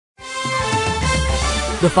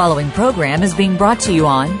The following program is being brought to you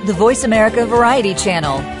on the Voice America Variety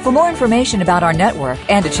Channel. For more information about our network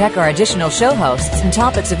and to check our additional show hosts and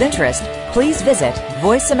topics of interest, please visit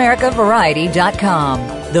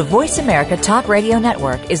voiceamericavariety.com. The Voice America Talk Radio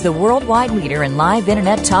Network is the worldwide leader in live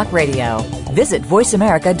Internet talk radio. Visit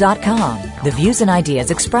voiceamerica.com. The views and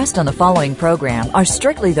ideas expressed on the following program are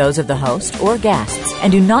strictly those of the host or guests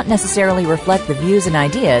and do not necessarily reflect the views and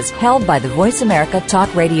ideas held by the Voice America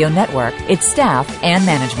Talk Radio Network, its staff, and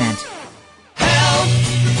management. Help!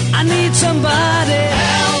 I need somebody.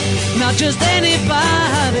 Help! Not just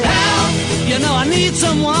anybody. Help! You know I need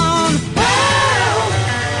someone. Help!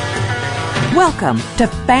 Welcome to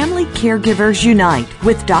Family Caregivers Unite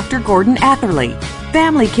with Dr. Gordon Atherley.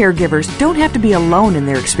 Family caregivers don't have to be alone in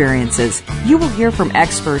their experiences. You will hear from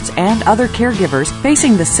experts and other caregivers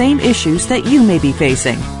facing the same issues that you may be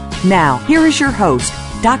facing. Now, here is your host,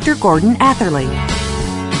 Dr. Gordon Atherley.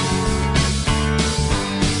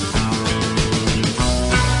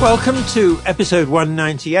 Welcome to episode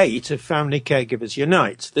 198 of Family Caregivers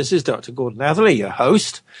Unite. This is Dr. Gordon Atherley, your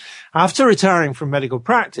host. After retiring from medical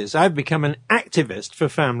practice, I've become an activist for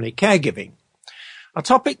family caregiving. Our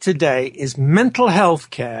topic today is mental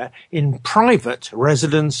health care in private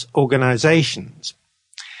residence organizations.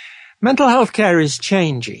 Mental health care is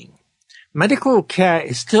changing. Medical care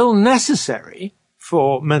is still necessary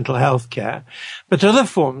for mental health care, but other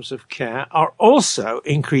forms of care are also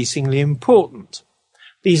increasingly important.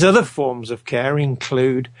 These other forms of care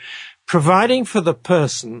include providing for the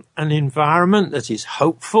person an environment that is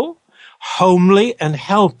hopeful, homely, and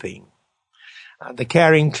helping. The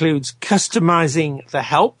care includes customizing the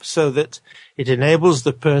help so that it enables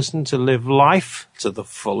the person to live life to the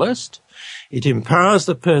fullest. It empowers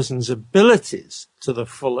the person's abilities to the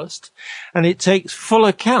fullest, and it takes full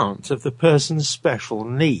account of the person's special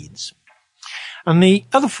needs. And the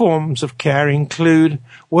other forms of care include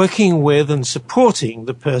working with and supporting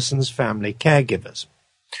the person's family caregivers.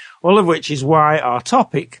 All of which is why our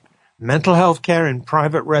topic, mental health care in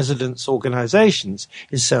private residence organizations,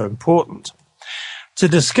 is so important. To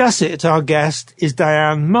discuss it, our guest is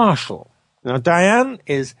Diane Marshall. Now, Diane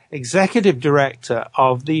is Executive Director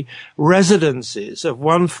of the Residences of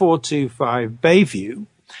 1425 Bayview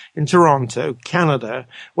in Toronto, Canada,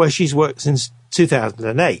 where she's worked since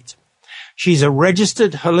 2008. She's a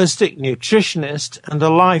registered holistic nutritionist and a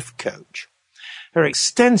life coach. Her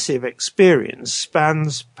extensive experience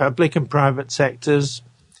spans public and private sectors,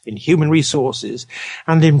 in human resources,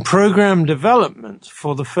 and in program development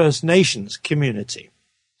for the First Nations community.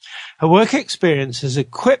 Her work experience has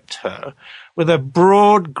equipped her with a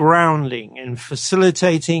broad grounding in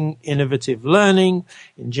facilitating innovative learning,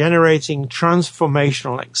 in generating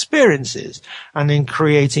transformational experiences, and in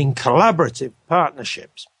creating collaborative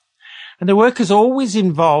partnerships. And her work has always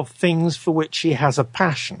involved things for which she has a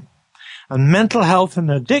passion. And mental health and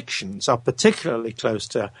addictions are particularly close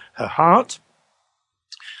to her heart.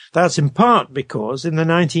 That's in part because in the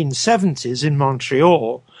 1970s in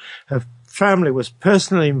Montreal, her family was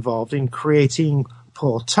personally involved in creating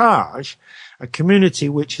Portage, a community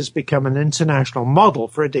which has become an international model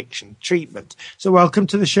for addiction treatment. So welcome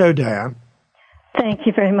to the show, Diane. Thank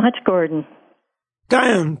you very much, Gordon.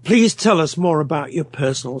 Diane, please tell us more about your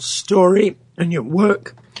personal story and your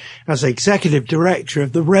work as Executive Director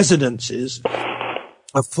of the Residences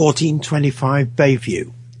of 1425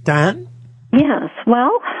 Bayview. Diane? Yes,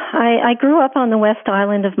 well, I grew up on the West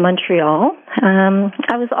Island of Montreal.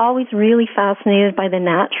 I was always really fascinated by the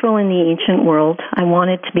natural and the ancient world. I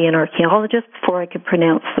wanted to be an archaeologist before I could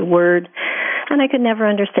pronounce the word, and I could never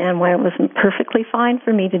understand why it wasn't perfectly fine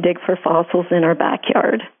for me to dig for fossils in our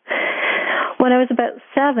backyard. When I was about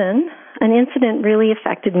 7, an incident really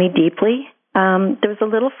affected me deeply. There was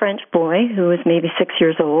a little French boy who was maybe 6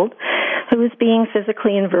 years old who was being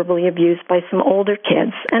physically and verbally abused by some older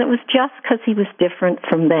kids, and it was just because he was different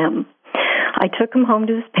from them. I took him home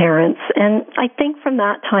to his parents, and I think from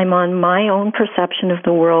that time on, my own perception of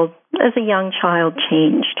the world as a young child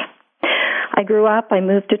changed. I grew up, I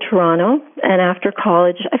moved to Toronto, and after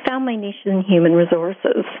college, I found my niche in human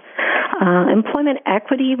resources. Employment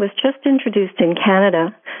equity was just introduced in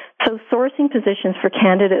Canada, so sourcing positions for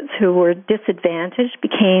candidates who were disadvantaged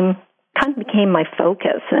became my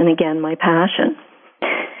focus and, again, my passion.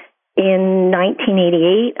 In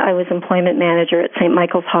 1988, I was employment manager at St.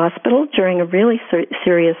 Michael's Hospital during a really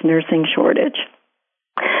serious nursing shortage.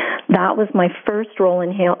 That was my first role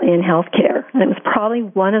in healthcare, and it was probably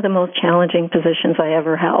one of the most challenging positions I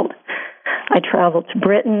ever held. I traveled to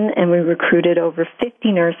Britain, and we recruited over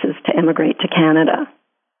 50 nurses to emigrate to Canada.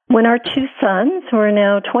 When our 2 sons, who are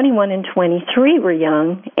now 21 and 23, were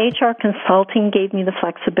young, HR consulting gave me the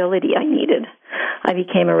flexibility I needed. I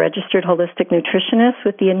became a registered holistic nutritionist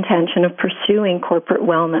with the intention of pursuing corporate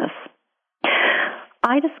wellness.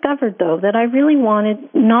 I discovered, though, that I really wanted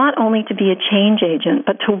not only to be a change agent,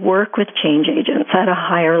 but to work with change agents at a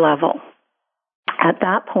higher level. At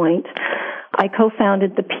that point, I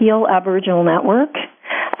co-founded the Peel Aboriginal Network,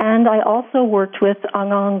 and I also worked with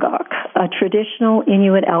Angangak, a traditional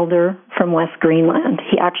Inuit elder from West Greenland.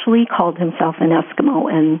 He actually called himself an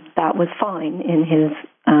Eskimo, and that was fine in his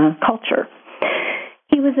culture.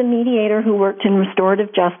 He was a mediator who worked in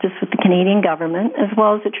restorative justice with the Canadian government, as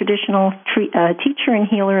well as a traditional teacher and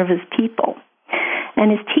healer of his people.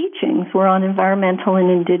 And his teachings were on environmental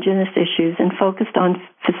and Indigenous issues and focused on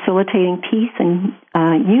facilitating peace and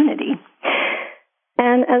unity.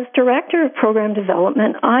 And as Director of Program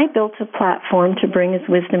Development, I built a platform to bring his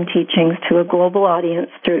wisdom teachings to a global audience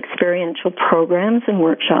through experiential programs and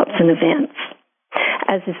workshops and events.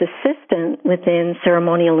 As his assistant within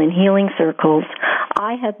ceremonial and healing circles,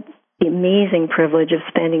 I had the amazing privilege of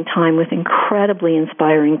spending time with incredibly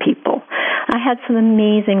inspiring people. I had some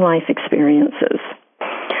amazing life experiences.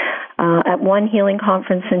 At one healing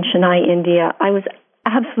conference in Chennai, India, I was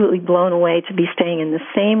absolutely blown away to be staying in the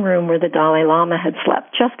same room where the Dalai Lama had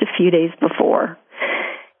slept just a few days before.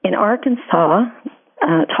 In Arkansas,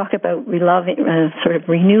 talk about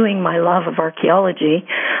renewing my love of archaeology,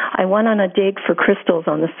 I went on a dig for crystals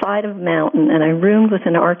on the side of a mountain, and I roomed with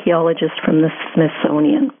an archaeologist from the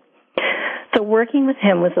Smithsonian. So working with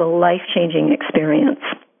him was a life-changing experience.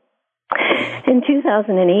 In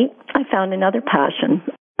 2008, I found another passion.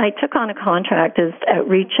 I took on a contract as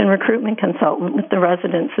outreach and recruitment consultant with the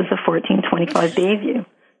residences of 1425 Bayview.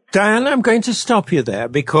 Diane, I'm going to stop you there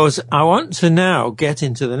because I want to now get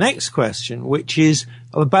into the next question, which is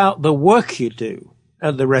about the work you do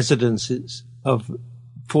at the residences of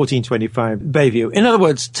 1425 Bayview. In other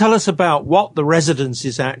words, tell us about what the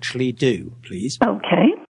residences actually do, please. Okay.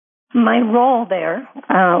 My role there,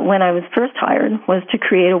 when I was first hired, was to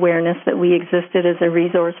create awareness that we existed as a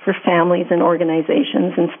resource for families and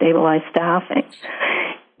organizations and stabilize staffing.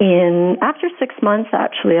 After 6 months,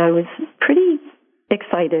 actually, I was pretty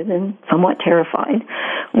excited and somewhat terrified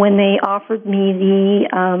when they offered me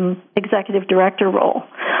the executive director role.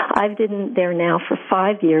 I've been there now for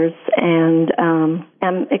 5 years and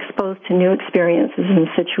am exposed to new experiences and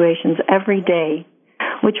situations every day,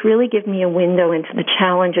 which really give me a window into the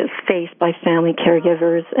challenges faced by family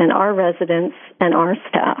caregivers and our residents and our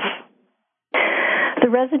staff. The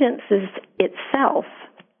residences itself,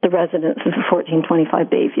 the residences of 1425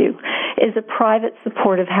 Bayview, is a private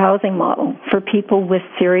supportive housing model for people with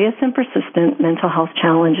serious and persistent mental health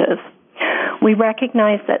challenges. We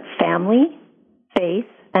recognize that family, faith,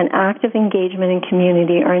 and active engagement in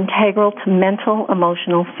community are integral to mental,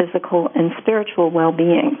 emotional, physical, and spiritual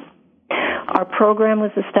well-being. Our program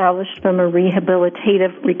was established from a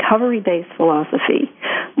rehabilitative, recovery-based philosophy,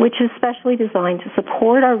 which is specially designed to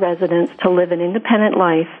support our residents to live an independent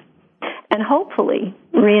life and hopefully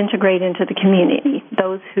reintegrate into the community,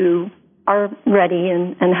 those who are ready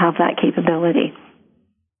and have that capability.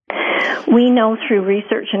 We know through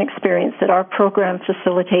research and experience that our program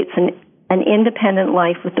facilitates an independent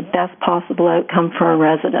life with the best possible outcome for our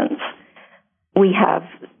residents. We have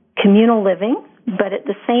communal living, but at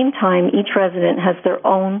the same time, each resident has their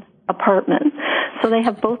own apartment. So they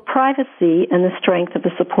have both privacy and the strength of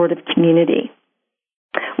a supportive community.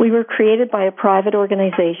 We were created by a private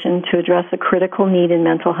organization to address a critical need in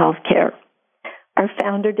mental health care. Our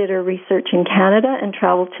founder did her research in Canada and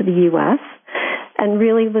traveled to the U.S. and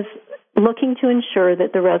really was looking to ensure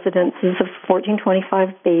that the residences of 1425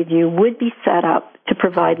 Bayview would be set up to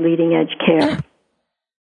provide leading-edge care.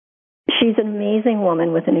 She's an amazing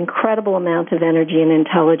woman with an incredible amount of energy and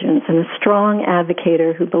intelligence and a strong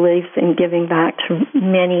advocator who believes in giving back to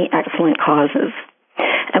many excellent causes.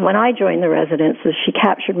 And when I joined the residences, she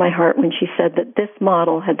captured my heart when she said that this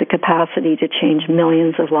model had the capacity to change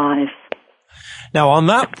millions of lives. Now, on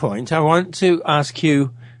that point, I want to ask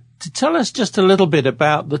you to tell us just a little bit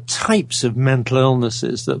about the types of mental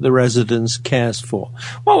illnesses that the residence cares for.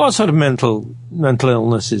 Well, what sort of mental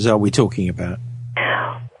illnesses are we talking about?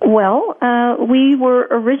 Well, we were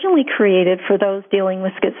originally created for those dealing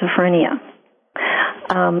with schizophrenia.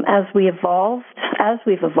 As we've evolved,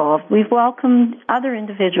 we've welcomed other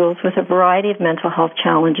individuals with a variety of mental health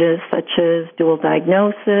challenges, such as dual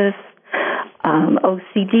diagnosis,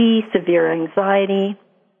 OCD, severe anxiety,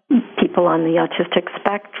 people on the autistic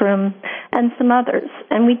spectrum, and some others.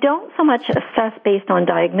 And we don't so much assess based on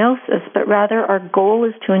diagnosis, but rather our goal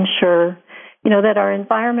is to ensure that our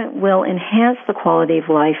environment will enhance the quality of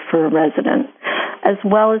life for a resident, as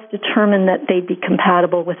well as determine that they be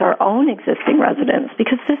compatible with our own existing residents,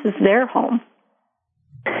 because this is their home.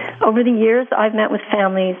 Over the years, I've met with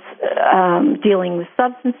families dealing with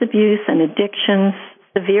substance abuse and addictions,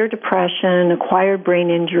 severe depression, acquired brain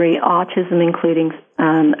injury, autism, including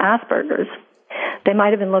Asperger's. They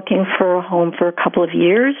might have been looking for a home for a couple of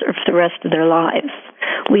years or for the rest of their lives.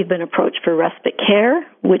 We've been approached for respite care,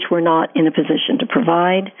 which we're not in a position to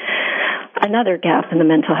provide. Another gap in the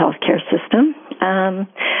mental health care system.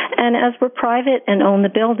 And as we're private and own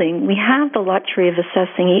the building, we have the luxury of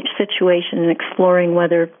assessing each situation and exploring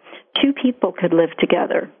whether two people could live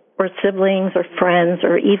together, or siblings or friends,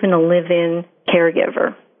 or even a live-in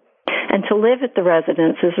caregiver. And to live at the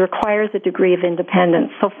residences requires a degree of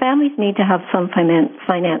independence, so families need to have some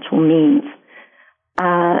financial means.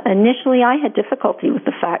 Initially, I had difficulty with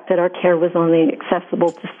the fact that our care was only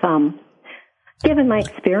accessible to some, given my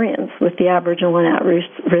experience with the Aboriginal and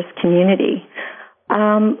at-risk community.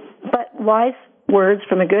 But wise words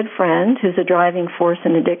from a good friend who's a driving force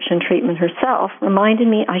in addiction treatment herself reminded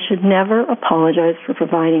me I should never apologize for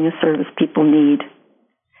providing a service people need.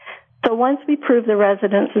 So once we prove the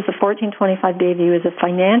residences of 1425 Bayview is a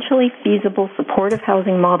financially feasible supportive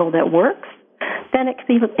housing model that works, then it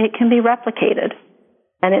can be replicated.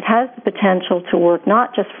 And it has the potential to work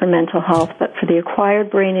not just for mental health, but for the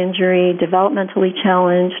acquired brain injury, developmentally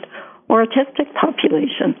challenged, or autistic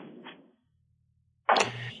population.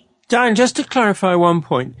 Diane, just to clarify one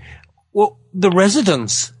point, well, the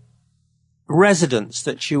residents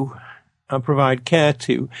that you provide care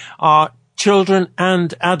to are children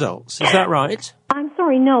and adults. Is that right? I'm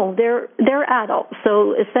sorry, no, they're adults.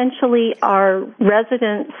 So essentially our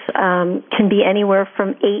residents can be anywhere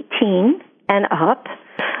from 18 and up.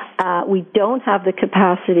 We don't have the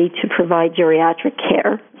capacity to provide geriatric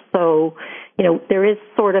care. So, there is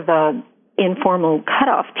sort of a informal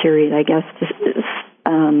cutoff period, I guess.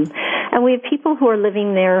 And we have people who are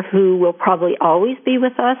living there who will probably always be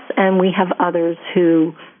with us, and we have others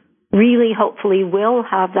who really hopefully will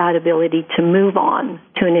have that ability to move on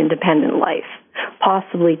to an independent life,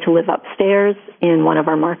 possibly to live upstairs in one of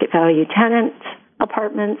our market value tenant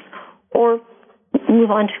apartments, or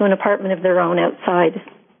move on to an apartment of their own outside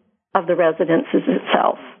of the residences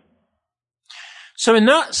itself. So in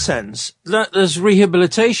that sense, there's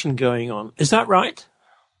rehabilitation going on. Is that right?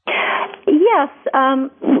 Yes.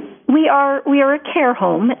 We are a care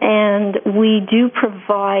home, and we do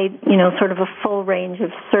provide, sort of a full range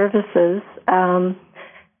of services,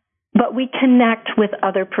 but we connect with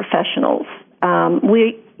other professionals.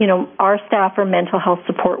 Our staff are mental health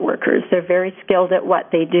support workers. They're very skilled at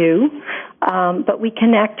what they do, but we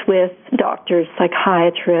connect with doctors,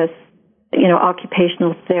 psychiatrists,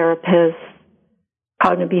 occupational therapists,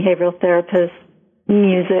 cognitive behavioral therapists,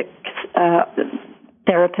 music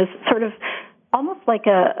therapists, sort of almost like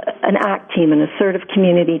an ACT team, an assertive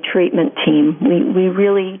community treatment team. We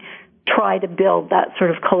really try to build that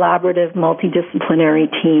sort of collaborative, multidisciplinary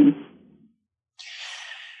team.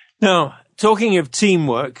 Now, talking of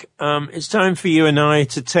teamwork, it's time for you and I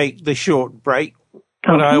to take the short break.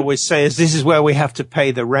 What I always say is this is where we have to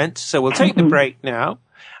pay the rent. So we'll take the break now.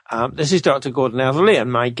 This is Dr. Gordon Atherley,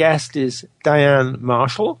 and my guest is Diane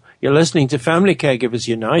Marshall. You're listening to Family Caregivers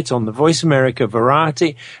Unite on the Voice America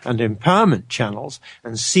Variety and Empowerment channels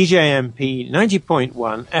and CJMP 90.1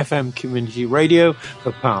 FM Community Radio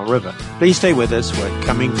for Powell River. Please stay with us. We're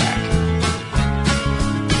coming back.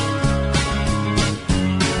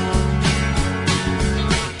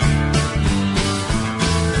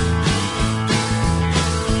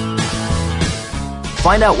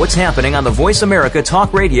 Find out what's happening on the Voice America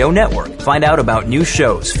Talk Radio Network. Find out about new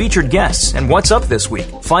shows, featured guests, and what's up this week.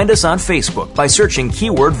 Find us on Facebook by searching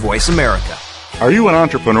keyword Voice America. Are you an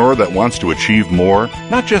entrepreneur that wants to achieve more?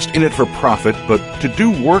 Not just in it for profit, but to do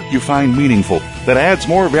work you find meaningful, that adds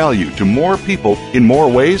more value to more people in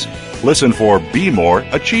more ways? Listen for Be More,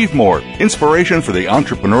 Achieve More, Inspiration for the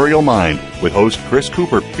Entrepreneurial Mind. With host Chris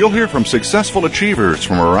Cooper, you'll hear from successful achievers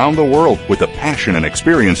from around the world with the passion and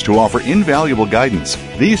experience to offer invaluable guidance.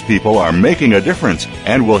 These people are making a difference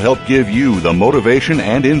and will help give you the motivation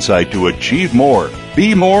and insight to achieve more.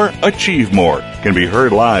 Be More, Achieve More can be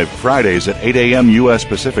heard live Fridays at 8 a.m. U.S.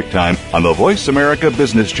 Pacific Time on the Voice America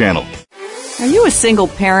Business Channel. Are you a single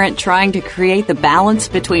parent trying to create the balance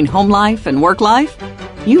between home life and work life?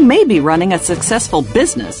 You may be running a successful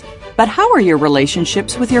business, but how are your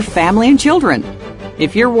relationships with your family and children?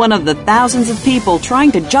 If you're one of the thousands of people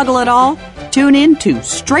trying to juggle it all, tune in to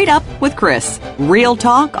Straight Up with Chris, real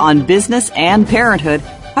talk on business and parenthood,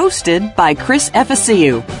 hosted by Chris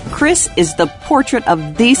Efesiu. Chris is the portrait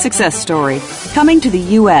of the success story, coming to the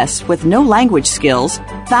U.S. with no language skills,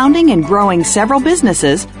 founding and growing several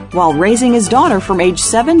businesses, while raising his daughter from age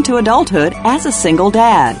 7 to adulthood as a single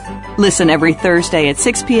dad. Listen every Thursday at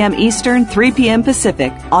 6 p.m. Eastern, 3 p.m.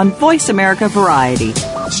 Pacific on Voice America Variety.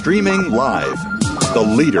 Streaming live. The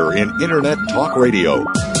leader in Internet talk radio.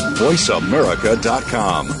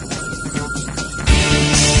 VoiceAmerica.com.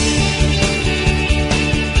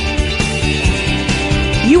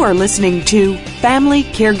 You are listening to Family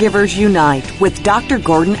Caregivers Unite with Dr.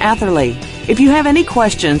 Gordon Atherley. If you have any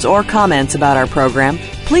questions or comments about our program,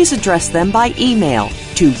 please address them by email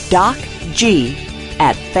to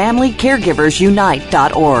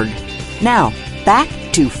docg@familycaregiversunite.org. Now, back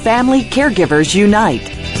to Family Caregivers Unite.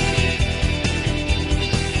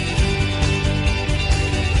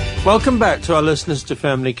 Welcome back to our listeners to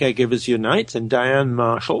Family Caregivers Unite and Diane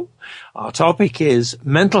Marshall. Our topic is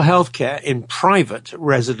mental health care in private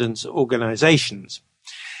residence organizations.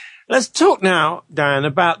 Let's talk now, Diane,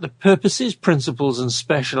 about the purposes, principles, and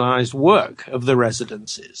specialized work of the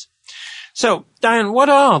residences. So, Diane, what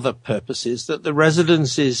are the purposes that the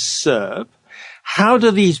residences serve? How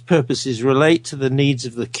do these purposes relate to the needs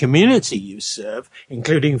of the community you serve,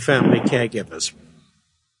 including family caregivers?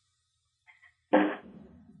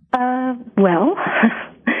 Well,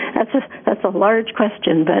 that's a large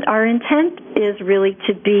question, but our intent is really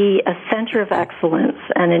to be a center of excellence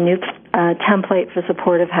and a new template for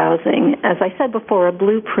supportive housing. As I said before, a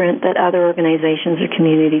blueprint that other organizations or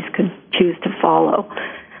communities could choose to follow.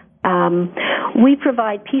 We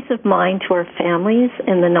provide peace of mind to our families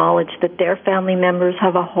in the knowledge that their family members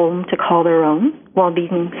have a home to call their own while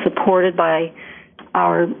being supported by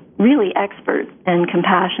our really expert and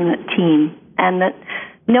compassionate team, and that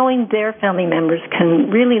knowing their family members can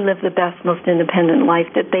really live the best, most independent life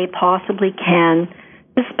that they possibly can,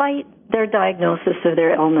 despite their diagnosis of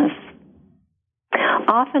their illness.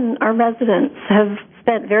 Often our residents have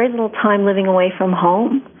spent very little time living away from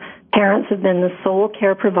home. Parents have been the sole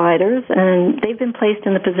care providers, and they've been placed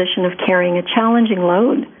in the position of carrying a challenging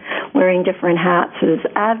load, wearing different hats as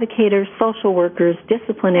advocators, social workers,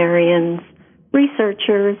 disciplinarians,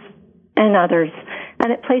 researchers, and others.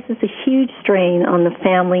 And it places a huge strain on the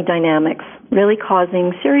family dynamics, really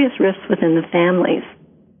causing serious risks within the families.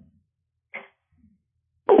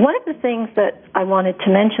 One of the things that I wanted to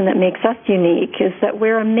mention that makes us unique is that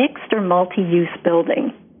we're a mixed or multi-use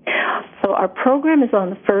building. So our program is on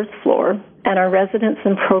the first floor, and our residents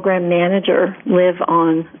and program manager live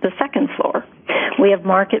on the second floor. We have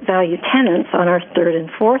market value tenants on our third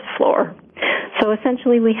and fourth floor. So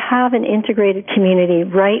essentially we have an integrated community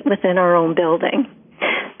right within our own building.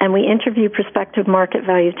 And we interview prospective market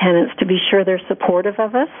value tenants to be sure they're supportive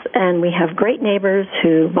of us. And we have great neighbors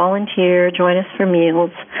who volunteer, join us for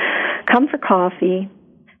meals, come for coffee.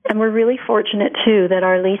 And we're really fortunate, too, that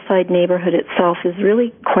our Leaside neighborhood itself is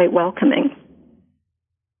really quite welcoming.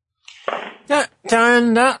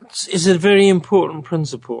 Diane, that is a very important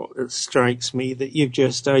principle that strikes me that you've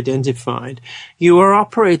just identified. You are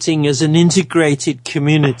operating as an integrated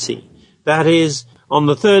community. That is, on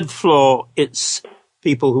the third floor, it's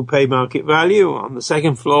people who pay market value. On the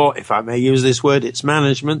second floor, if I may use this word, it's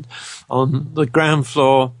management. On the ground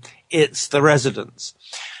floor, it's the residents.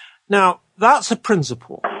 Now, that's a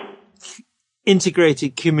principle.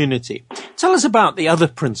 Integrated community. Tell us about the other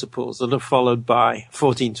principles that are followed by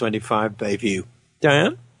 1425 Bayview.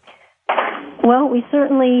 Diane? Well, we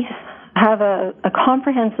certainly have a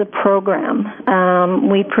comprehensive program.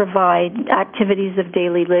 We provide activities of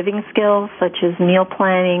daily living skills such as meal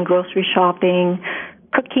planning, grocery shopping,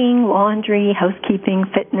 cooking, laundry, housekeeping,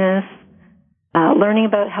 fitness, learning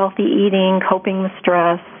about healthy eating, coping with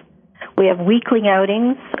stress. We have weekly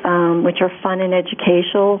outings, which are fun and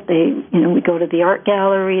educational. We go to the art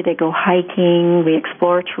gallery, they go hiking, we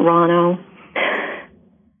explore Toronto.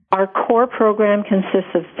 Our core program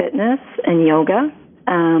consists of fitness and yoga,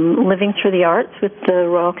 living through the arts with the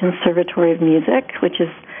Royal Conservatory of Music, which is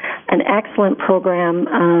an excellent program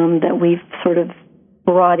that we've sort of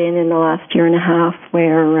brought in the last year and a half,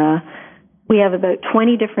 where we have about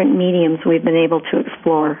 20 different mediums we've been able to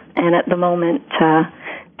explore. And at the moment,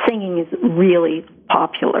 singing is really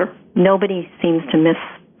popular. Nobody seems to miss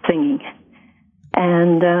singing.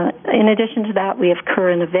 And in addition to that, we have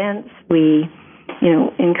current events. We,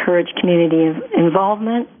 encourage community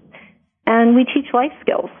involvement. And we teach life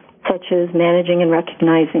skills, such as managing and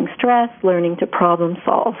recognizing stress, learning to problem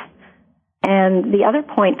solve. And the other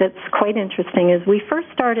point that's quite interesting is we first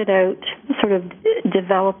started out sort of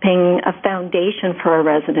developing a foundation for our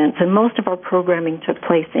residents, and most of our programming took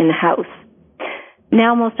place in-house.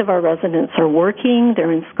 Now most of our residents are working,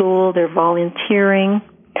 they're in school, they're volunteering,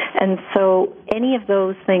 and so any of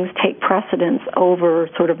those things take precedence over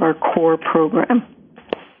sort of our core program.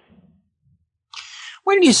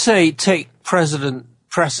 When you say take precedence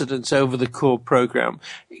precedence over the core program.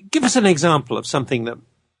 Give us an example of something that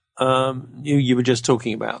you were just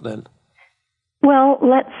talking about then. Well,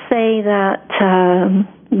 let's say that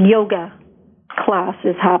yoga class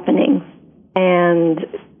is happening, and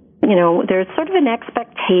there's sort of an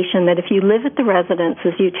expectation that if you live at the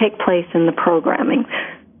residences, you take place in the programming,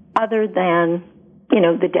 other than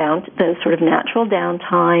the sort of natural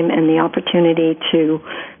downtime and the opportunity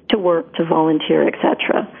to work, to volunteer,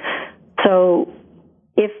 etc. So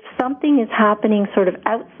if something is happening sort of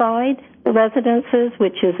outside the residences,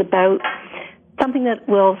 which is about something that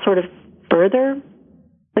will sort of further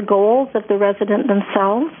the goals of the resident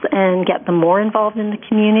themselves and get them more involved in the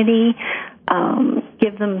community,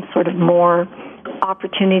 give them sort of more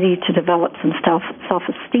opportunity to develop some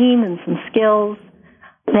self-esteem and some skills,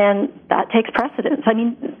 then that takes precedence. I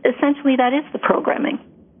mean, essentially that is the programming.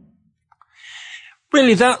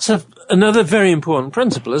 Really, that's another very important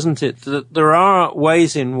principle, isn't it? That there are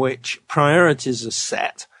ways in which priorities are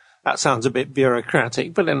set. That sounds a bit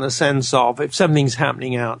bureaucratic, but in the sense of if something's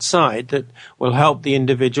happening outside that will help the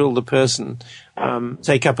individual, the person,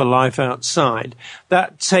 take up a life outside,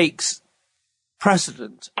 that takes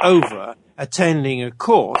precedent over attending a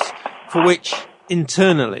course for which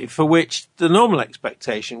the normal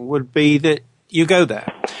expectation would be that you go there.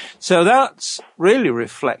 So that's really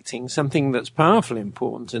reflecting something that's powerfully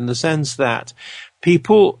important in the sense that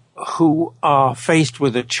people who are faced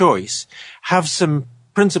with a choice have some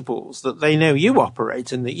principles that they know you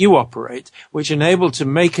operate and that you operate, which enable to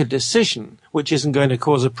make a decision which isn't going to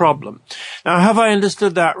cause a problem. Now, have I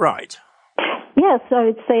understood that right? Yes, I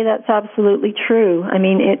would say that's absolutely true. I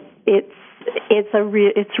mean,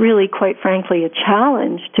 it's really, quite frankly, a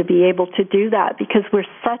challenge to be able to do that because we're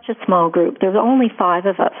such a small group. There's only 5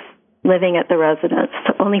 of us living at the residence,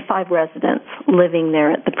 only 5 residents living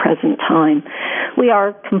there at the present time. We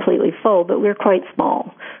are completely full, but we're quite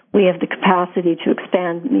small. We have the capacity to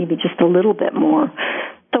expand maybe just a little bit more.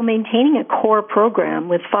 So maintaining a core program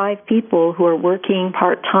with 5 people who are working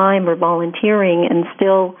part-time or volunteering and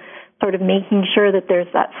still sort of making sure that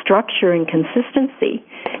there's that structure and consistency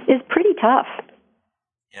is pretty tough.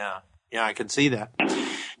 Yeah, I can see that.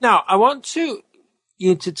 Now, I want you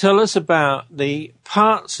to tell us about the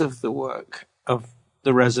parts of the work of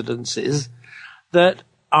the residences that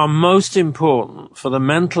are most important for the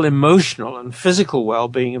mental, emotional, and physical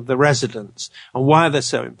well-being of the residents and why they're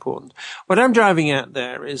so important. What I'm driving at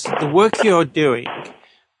there is the work you're doing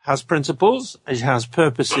has principles, it has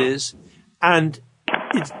purposes, and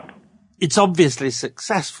it's obviously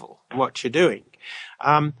successful, what you're doing.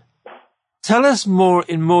 Tell us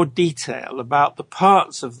in more detail about the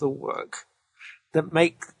parts of the work that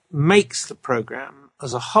makes the program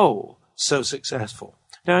as a whole so successful.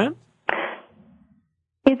 Diane?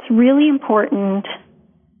 It's really important,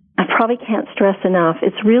 I probably can't stress enough,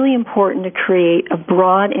 it's really important to create a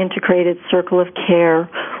broad integrated circle of care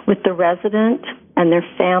with the resident and their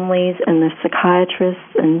families and the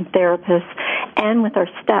psychiatrists and therapists and with our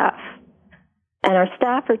staff. And our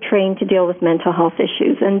staff are trained to deal with mental health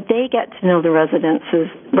issues, and they get to know the residents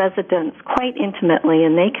quite intimately,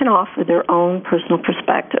 and they can offer their own personal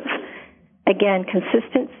perspective. Again,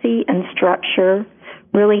 consistency and structure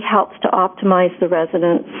really helps to optimize the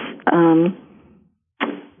residents'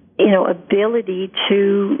 ability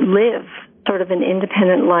to live sort of an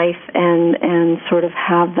independent life and sort of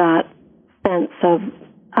have that sense of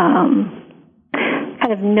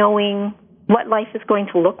kind of knowing what life is going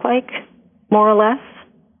to look like, more or less,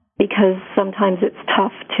 because sometimes it's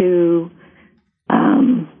tough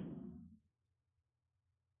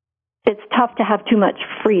to have too much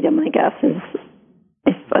freedom, I guess,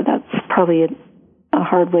 if that's probably a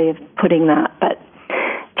hard way of putting that, but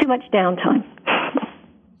too much downtime.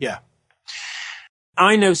 Yeah.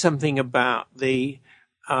 I know something about the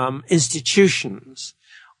institutions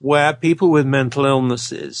where people with mental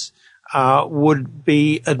illnesses would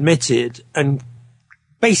be admitted and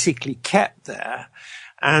basically kept there.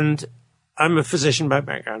 And I'm a physician by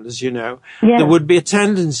background, as you know. Yeah. There would be a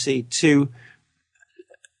tendency to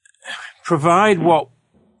provide what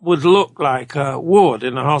would look like a ward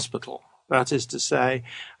in a hospital. That is to say,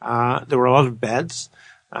 there were a lot of beds,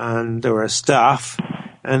 and there were staff,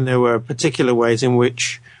 and there were particular ways in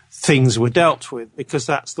which things were dealt with, because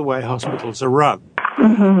that's the way hospitals are run.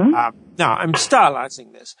 Mm-hmm. Now, I'm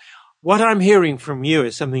stylizing this. What I'm hearing from you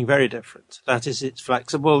is something very different. That is, it's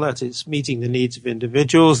flexible, that is meeting the needs of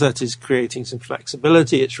individuals, that is creating some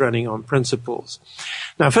flexibility, it's running on principles.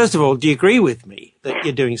 Now, first of all, do you agree with me that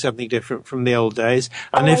you're doing something different from the old days?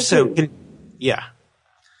 And if so,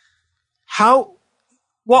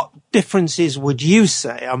 what differences would you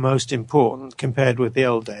say are most important compared with the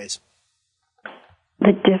old days?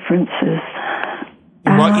 The differences.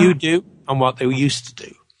 In what you do and what they used to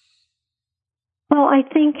do. Well, I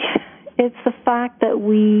think it's the fact that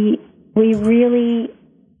we really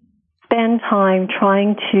spend time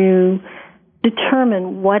trying to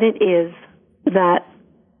determine what it is that,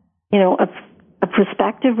 a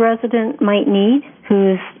prospective resident might need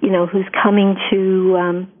who's coming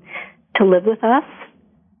to live with us,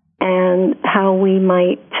 and how we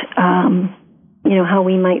might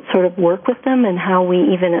sort of work with them, and how we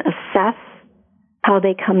even assess how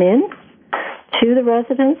they come in to the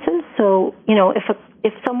residences. So,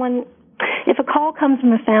 if a call comes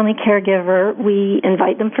from a family caregiver, we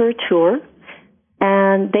invite them for a tour,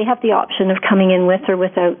 and they have the option of coming in with or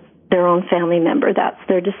without their own family member. That's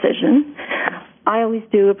their decision. I always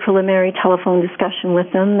do a preliminary telephone discussion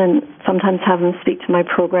with them, and sometimes have them speak to my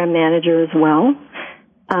program manager as well.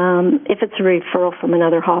 If it's a referral from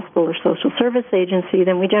another hospital or social service agency,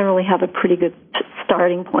 then we generally have a pretty good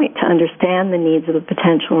starting point to understand the needs of a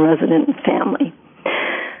potential resident and family.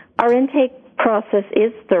 Our intake process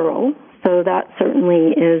is thorough, so that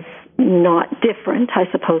certainly is not different, I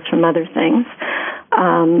suppose, from other things.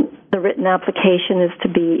 The written application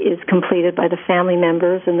is completed by the family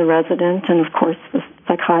members and the resident, and of course the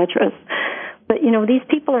psychiatrist. But these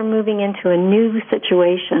people are moving into a new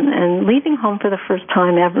situation, and leaving home for the first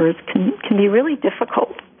time ever can be really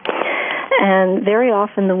difficult. And very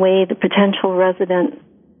often the way the potential resident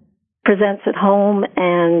presents at home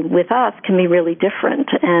and with us can be really different,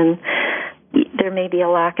 and there may be a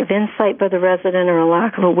lack of insight by the resident or a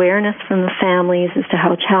lack of awareness from the families as to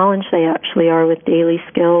how challenged they actually are with daily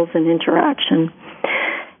skills and interaction.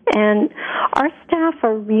 And our staff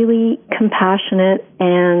are really compassionate,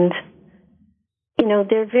 and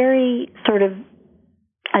they're very sort of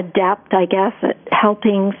adept, I guess, at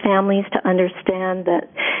helping families to understand that,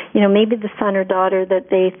 maybe the son or daughter that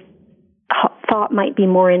they thought might be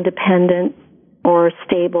more independent or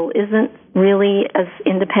stable isn't really as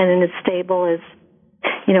independent and stable as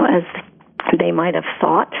they might have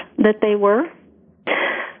thought that they were.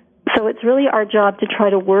 So it's really our job to try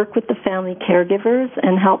to work with the family caregivers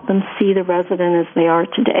and help them see the resident as they are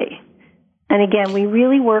today. And again, we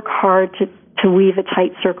really work hard to weave a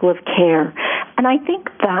tight circle of care. And I think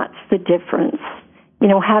that's the difference.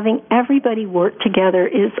 Having everybody work together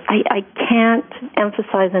I can't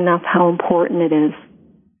emphasize enough how important it is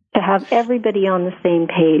to have everybody on the same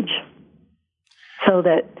page, so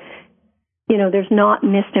that, there's not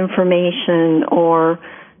misinformation or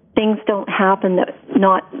things don't happen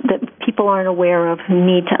that people aren't aware of who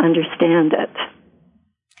need to understand it.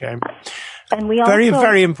 Okay. And we also, very,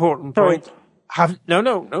 very important point.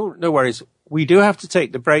 No worries. We do have to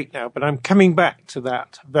take the break now, but I'm coming back to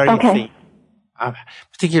that very theme.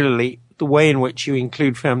 Particularly the way in which you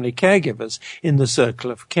include family caregivers in the circle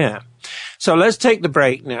of care. So let's take the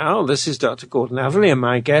break now. This is Dr. Gordon Atherley, and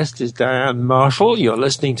my guest is Diane Marshall. You're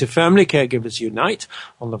listening to Family Caregivers Unite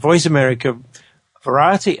on the Voice America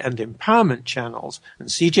Variety and Empowerment channels and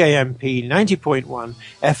CJMP 90.1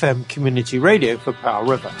 FM Community Radio for Powell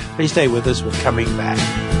River. Please stay with us. We're coming back.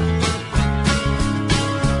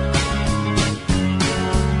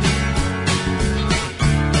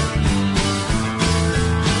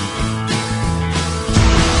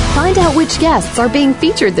 Find out which guests are being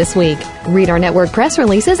featured this week. Read our network press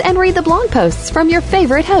releases and read the blog posts from your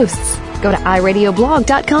favorite hosts. Go to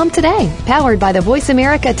iradioblog.com today, powered by the Voice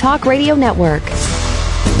America Talk Radio Network.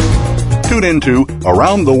 Tune into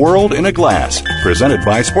Around the World in a Glass, presented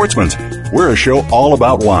by Sportsman's. We're a show all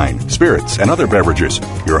about wine, spirits, and other beverages.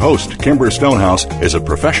 Your host, Kimber Stonehouse, is a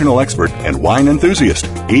professional expert and wine enthusiast.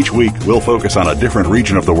 Each week, we'll focus on a different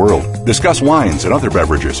region of the world, discuss wines and other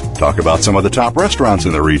beverages, talk about some of the top restaurants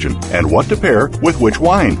in the region, and what to pair with which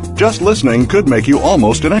wine. Just listening could make you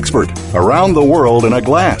almost an expert. Around the World in a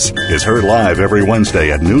Glass is heard live every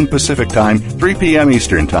Wednesday at noon Pacific Time, 3 p.m.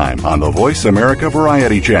 Eastern Time on the Voice America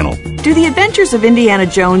Variety Channel. Do the adventures of Indiana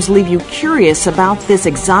Jones leave you curious about this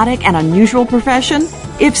exotic and unusual profession?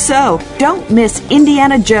 If so, don't miss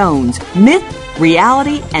Indiana Jones, Myth,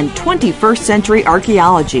 Reality, and 21st Century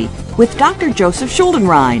Archaeology with Dr. Joseph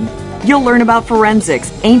Schuldenrein. You'll learn about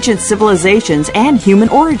forensics, ancient civilizations, and human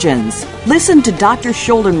origins. Listen to Dr.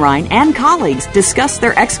 Schuldenrein and colleagues discuss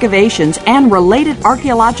their excavations and related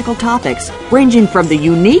archaeological topics, ranging from the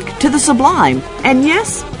unique to the sublime, and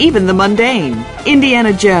yes, even the mundane.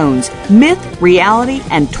 Indiana Jones, Myth, Reality,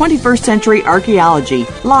 and 21st Century Archaeology,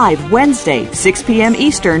 live Wednesday, 6 p.m.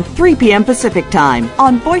 Eastern, 3 p.m. Pacific Time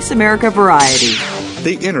on Voice America Variety.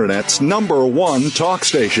 The Internet's #1 talk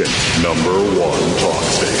station. #1 talk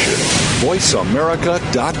station.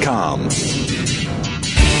 VoiceAmerica.com.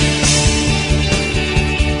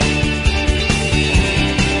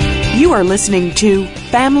 You are listening to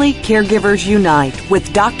Family Caregivers Unite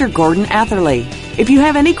with Dr. Gordon Atherley. If you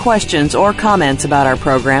have any questions or comments about our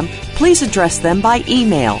program, please address them by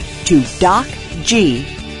email to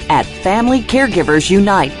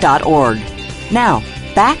docg@familycaregiversunite.org. Now,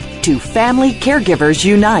 back to Family Caregivers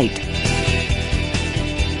Unite.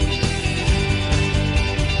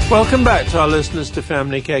 Welcome back to our listeners to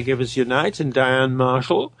Family Caregivers Unite and Diane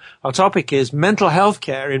Marshall. Our topic is mental health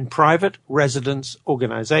care in private residence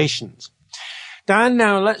organizations. Diane,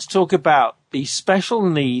 now let's talk about the special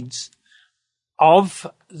needs of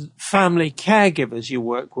family caregivers you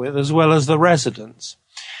work with as well as the residents.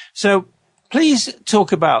 So please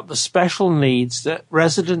talk about the special needs that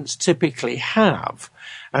residents typically have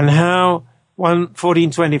and how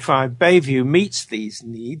 1425 Bayview meets these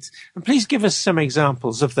needs, and please give us some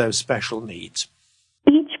examples of those special needs.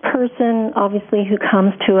 Each person, obviously, who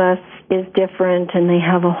comes to us is different, and they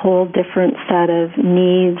have a whole different set of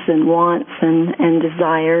needs and wants and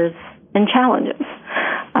desires and challenges.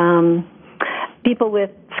 People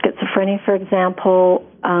with schizophrenia, for example,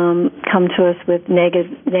 come to us with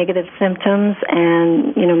negative symptoms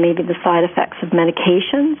and, maybe the side effects of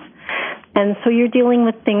medications. And so you're dealing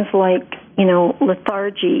with things like,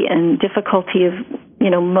 lethargy and difficulty of,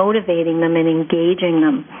 motivating them and engaging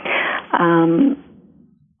them.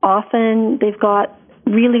 Often they've got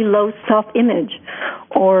really low self-image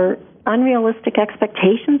or unrealistic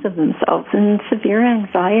expectations of themselves and severe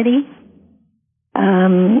anxiety.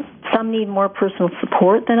 Some need more personal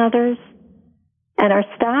support than others. And our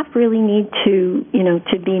staff really need to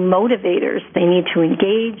be motivators. They need to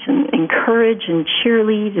engage and encourage and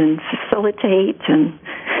cheerlead and facilitate and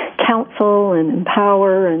counsel and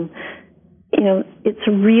empower. And, it's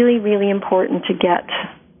really, really important to get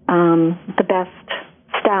the best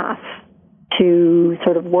staff to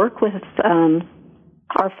sort of work with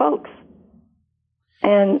our folks.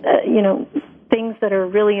 And, things that are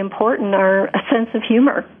really important are a sense of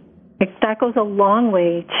humor. That goes a long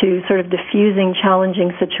way to sort of diffusing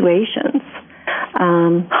challenging situations.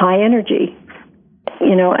 High energy,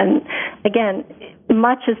 and again,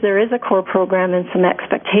 much as there is a core program and some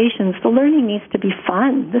expectations, the learning needs to be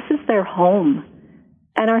fun. This is their home.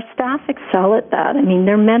 And our staff excel at that. I mean,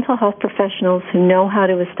 they're mental health professionals who know how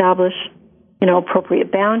to establish,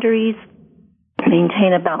 appropriate boundaries,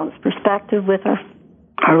 maintain a balanced perspective with our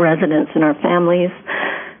residents and our families.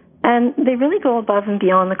 And they really go above and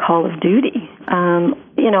beyond the call of duty.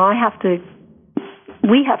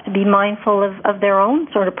 We have to be mindful of their own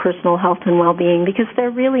sort of personal health and well-being because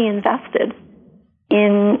they're really invested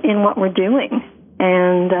in what we're doing.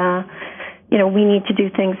 And, we need to do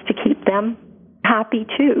things to keep them happy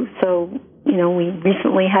too. So, we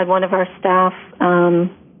recently had one of our staff,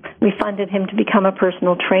 we funded him to become a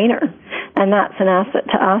personal trainer. And that's an asset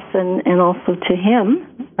to us and also to him,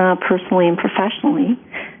 personally and professionally.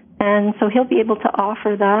 And so he'll be able to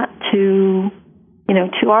offer that to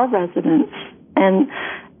our residents. And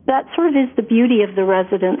that sort of is the beauty of the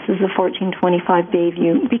residences of 1425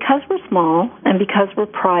 Bayview. Because we're small and because we're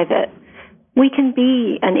private, we can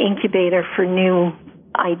be an incubator for new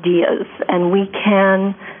ideas, and we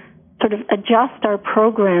can sort of adjust our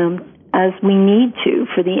program as we need to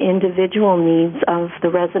for the individual needs of the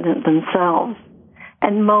resident themselves.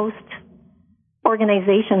 And most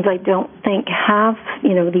organizations, I don't think, have,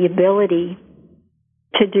 the ability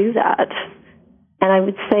to do that. And I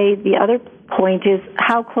would say the other point is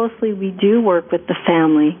how closely we do work with the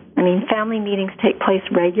family. I mean, family meetings take place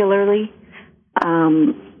regularly.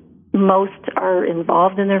 Most are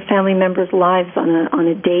involved in their family members' lives on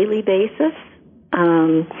a daily basis.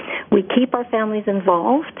 We keep our families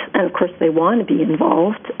involved, and of course they want to be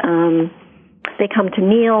involved. They come to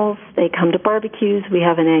meals, they come to barbecues. We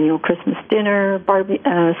have an annual Christmas dinner,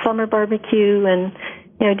 summer barbecue, and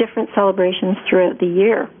different celebrations throughout the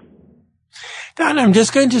year. Dan, I'm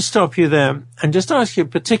just going to stop you there and just ask you a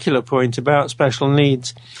particular point about special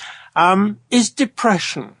needs. Is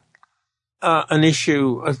depression an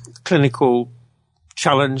issue, a clinical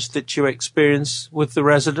challenge that you experience with the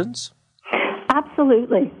residents?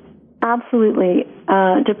 Absolutely. Absolutely.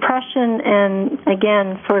 Depression and,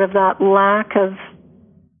 again, sort of that lack of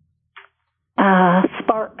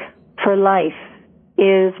spark for life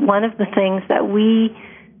is one of the things that we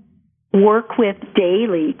work with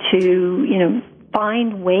daily to,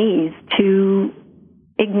 find ways to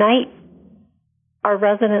ignite our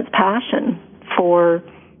residents' passion for,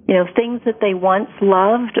 things that they once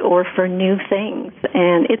loved or for new things.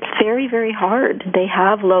 And it's very, very hard. They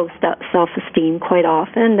have low self-esteem quite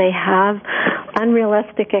often. They have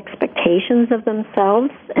unrealistic expectations of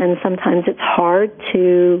themselves, and sometimes it's hard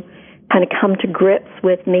to kind of come to grips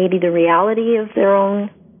with maybe the reality of their own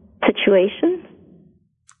situation.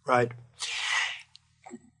 Right.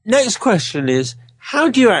 Next question is, how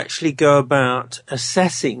do you actually go about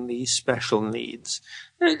assessing these special needs?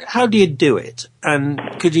 How do you do it? And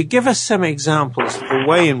could you give us some examples of the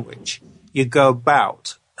way in which you go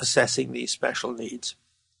about assessing these special needs?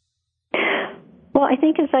 Well, I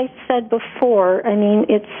think, as I said before, I mean,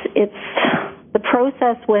 it's the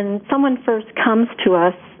process when someone first comes to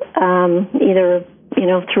us, either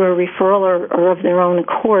through a referral or of their own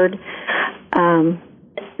accord.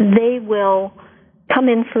 They will come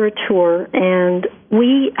in for a tour, and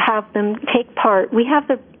we have them take part. We have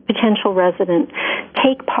the potential resident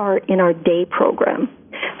take part in our day program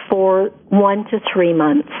for 1 to 3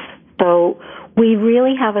 months. So we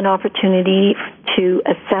really have an opportunity to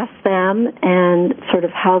assess them and sort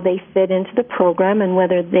of how they fit into the program and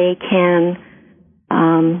whether they can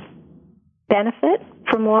benefit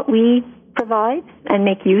from what we provide and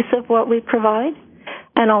make use of what we provide.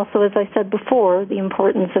 And also, as I said before, the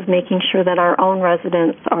importance of making sure that our own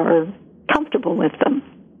residents are comfortable with them.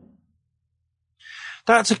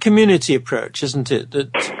 That's a community approach, isn't it?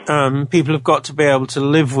 That people have got to be able to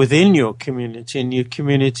live within your community, and your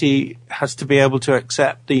community has to be able to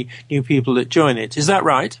accept the new people that join it. Is that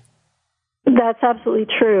right? That's absolutely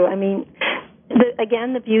true. I mean,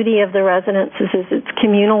 again, the beauty of the residences is it's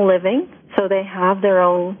communal living, so they have their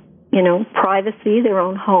own, privacy, their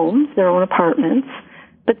own homes, their own apartments.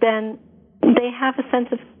 But then they have a sense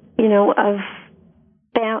of,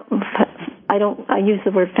 I use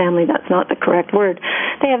the word family, that's not the correct word.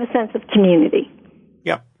 They have a sense of community.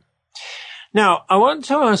 Yep. Now, I want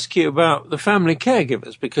to ask you about the family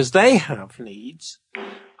caregivers, because they have needs,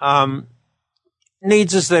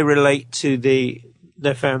 needs as they relate to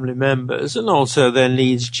their family members and also their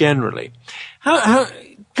needs generally.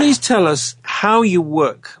 Please tell us how you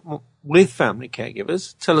work with family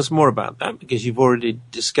caregivers. Tell us more about that, because you've already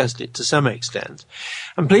discussed it to some extent.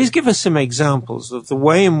 And please give us some examples of the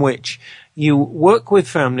way in which you work with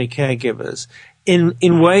family caregivers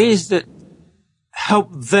in ways that help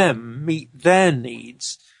them meet their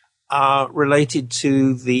needs related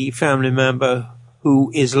to the family member who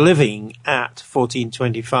is living at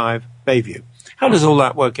 1425 Bayview. How does all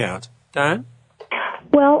that work out? Diane?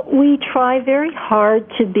 Well, we try very hard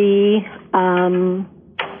to be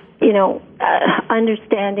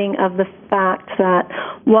understanding of the fact that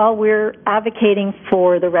while we're advocating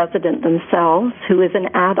for the resident themselves, who is an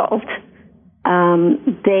adult,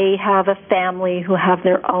 they have a family who have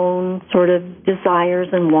their own sort of desires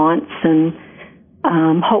and wants and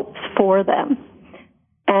hopes for them.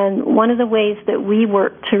 And one of the ways that we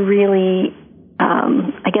work to really,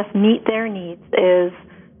 meet their needs is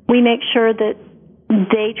we make sure that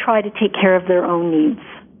they try to take care of their own needs.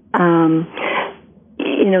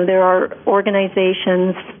 There are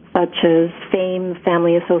organizations such as FAME,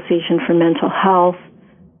 Family Association for Mental Health,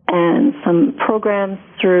 and some programs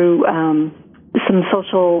through some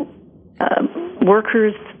social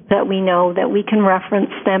workers that we know that we can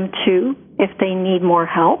reference them to if they need more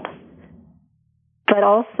help. But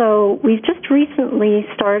also, we've just recently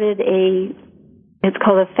started it's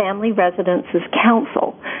called a Family Residences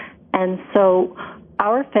Council. And so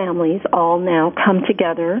our families all now come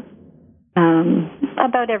together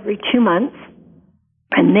about every 2 months,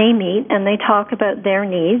 and they meet and they talk about their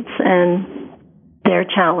needs and their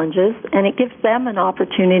challenges, and it gives them an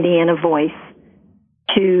opportunity and a voice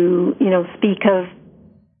to, speak of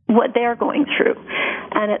what they're going through.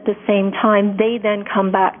 And at the same time, they then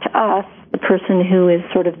come back to us, the person who is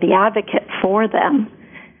sort of the advocate for them,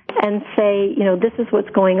 and say, this is what's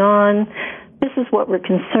going on, this is what we're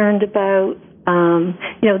concerned about,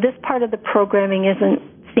 this part of the programming isn't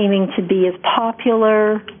seeming to be as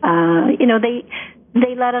popular.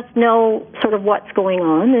 They let us know sort of what's going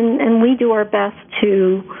on, and we do our best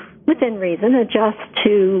to, within reason, adjust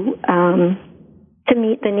to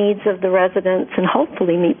meet the needs of the residents and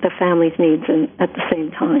hopefully meet the family's needs at the same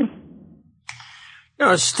time.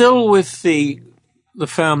 Now, still with the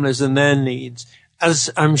families and their needs, as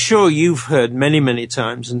I'm sure you've heard many, many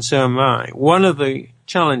times, and so am I, one of the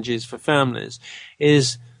challenges for families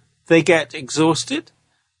is they get exhausted.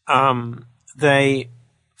 They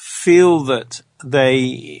feel that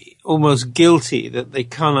they almost guilty that they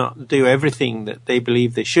cannot do everything that they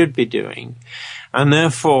believe they should be doing, and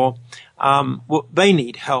therefore they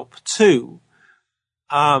need help too,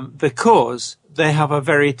 because they have a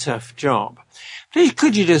very tough job. Please,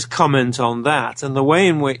 could you just comment on that and the way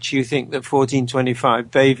in which you think that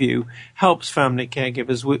 1425 Bayview helps family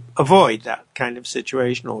caregivers avoid that kind of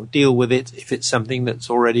situation or deal with it if it's something that's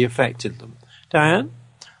already affected them? Diane?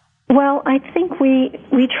 Well, I think we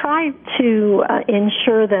try to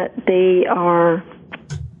ensure that they are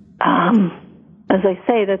as I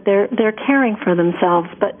say, that they're caring for themselves.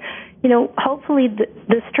 But, hopefully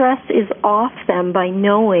the stress is off them by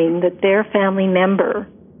knowing that their family member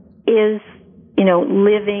is,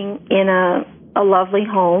 living in a lovely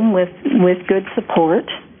home with good support,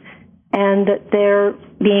 and that they're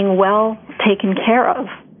being well taken care of.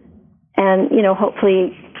 And,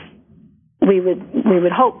 hopefully we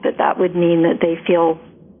would hope that would mean that they feel,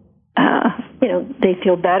 they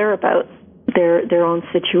feel better about their own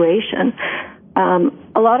situation.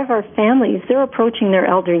 A lot of our families, they're approaching their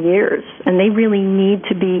elder years, and they really need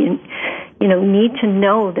to need to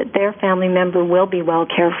know that their family member will be well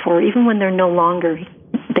cared for, even when they're no longer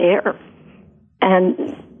there. And,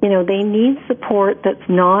 they need support that's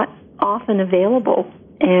not often available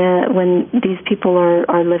when these people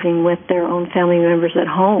are living with their own family members at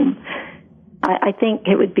home. I think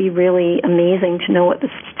it would be really amazing to know what the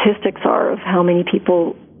statistics are of how many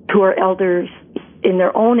people who are elders in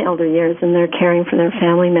their own elder years and they're caring for their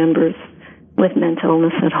family members with mental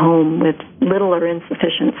illness at home with little or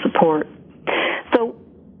insufficient support. So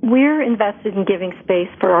we're invested in giving space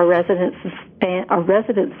for our residents'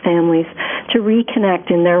 families to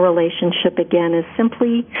reconnect in their relationship again as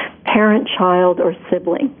simply parent, child, or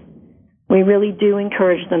sibling. We really do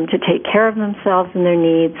encourage them to take care of themselves and their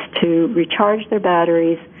needs, to recharge their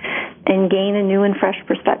batteries, and gain a new and fresh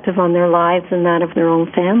perspective on their lives and that of their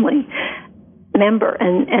own family member.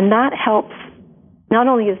 And that helps, not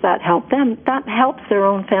only does that help them, that helps their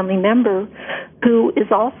own family member who is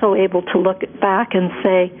also able to look back and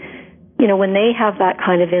say, when they have that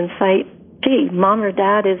kind of insight, gee, mom or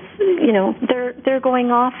dad is, they're going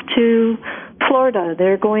off to Florida,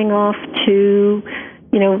 they're going off to,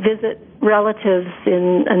 visit relatives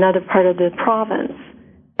in another part of the province.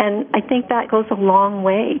 And I think that goes a long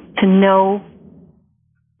way to know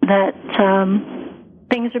that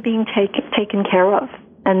things are being taken care of,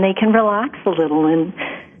 and they can relax a little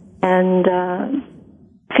and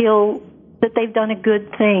feel that they've done a good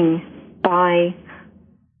thing by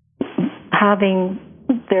having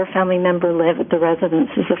their family member live at the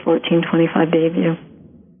residences of 1425 Bayview.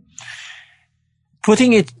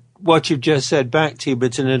 Putting it, what you've just said, back to you,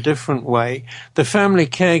 but in a different way, the family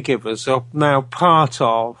caregivers are now part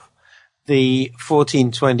of the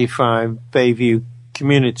 1425 Bayview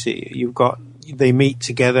community. They meet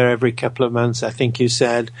together every couple of months, I think you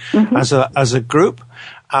said, as a group.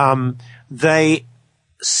 They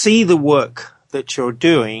see the work that you're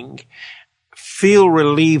doing, feel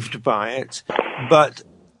relieved by it, but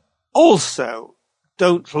also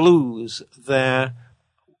don't lose their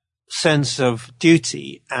sense of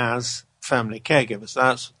duty as family caregivers.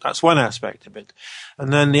 That's one aspect of it.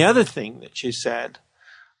 And then the other thing that you said,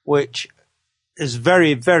 which is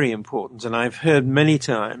very, very important, and I've heard many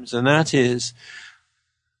times, and that is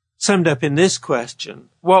summed up in this question: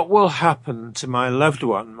 what will happen to my loved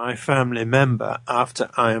one, my family member, after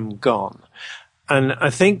I am gone? And I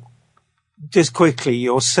think, just quickly,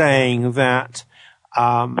 you're saying that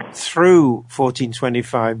through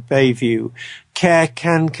 1425 Bayview, care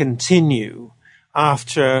can continue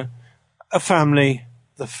after the family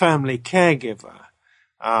caregiver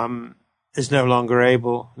is no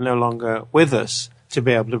longer with us to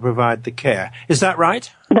be able to provide the care. Is that right?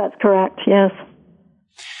 That's correct, yes.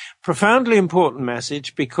 Profoundly important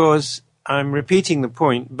message, because I'm repeating the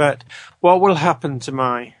point, but what will happen to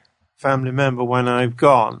my family member when I've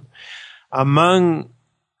gone? Among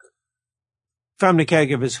family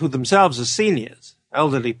caregivers who themselves are seniors,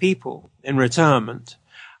 elderly people in retirement,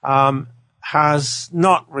 has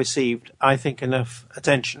not received, I think, enough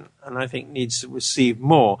attention, and I think needs to receive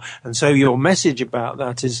more. And so your message about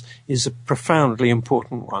that is a profoundly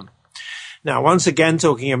important one. Now, once again,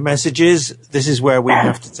 talking of messages, this is where we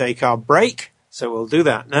have to take our break, so we'll do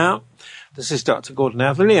that now. This is Dr. Gordon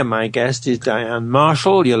Atherley, and my guest is Diane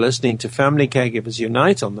Marshall. You're listening to Family Caregivers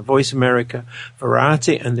Unite on the Voice America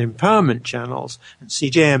Variety and Empowerment channels and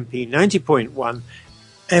CJMP 90.1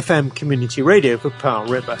 FM Community Radio for Powell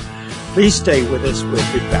River. Please stay with us.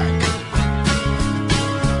 We'll be back.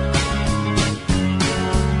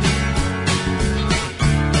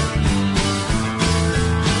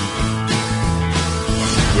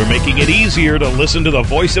 We're making it easier to listen to the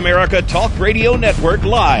Voice America Talk Radio Network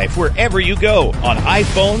live wherever you go on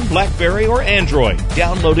iPhone, BlackBerry, or Android.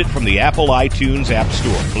 Download it from the Apple iTunes App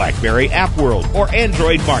Store, BlackBerry App World, or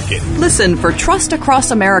Android Market. Listen for Trust Across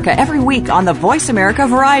America every week on the Voice America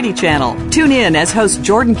Variety Channel. Tune in as host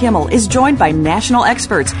Jordan Kimmel is joined by national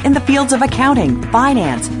experts in the fields of accounting,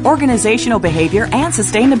 finance, organizational behavior, and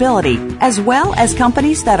sustainability, as well as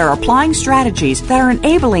companies that are applying strategies that are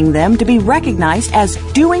enabling them to be recognized as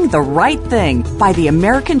doing Doing the Right Thing by the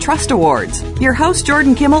American Trust Awards. Your host,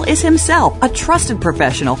 Jordan Kimmel, is himself a trusted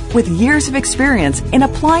professional with years of experience in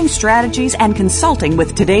applying strategies and consulting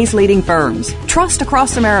with today's leading firms. Trust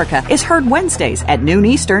Across America is heard Wednesdays at noon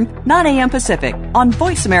Eastern, 9 a.m. Pacific on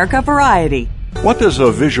Voice America Variety. What does a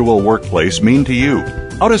visual workplace mean to you?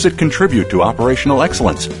 How does it contribute to operational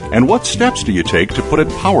excellence? And what steps do you take to put it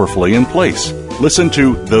powerfully in place? Listen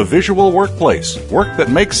to The Visual Workplace, work that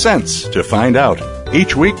makes sense, to find out.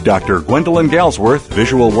 Each week, Dr. Gwendolyn Galsworth,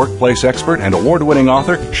 visual workplace expert and award-winning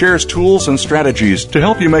author, shares tools and strategies to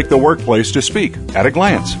help you make the workplace to speak at a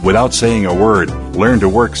glance without saying a word. Learn to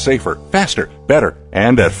work safer, faster, better,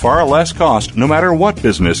 and at far less cost no matter what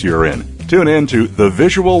business you're in. Tune in to The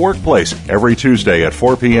Visual Workplace every Tuesday at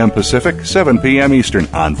 4 p.m. Pacific, 7 p.m. Eastern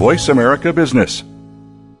on Voice America Business.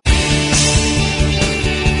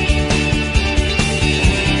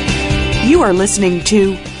 You are listening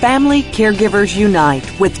to Family Caregivers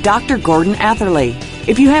Unite with Dr. Gordon Atherley.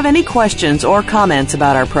 If you have any questions or comments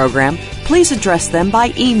about our program, please address them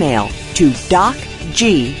by email to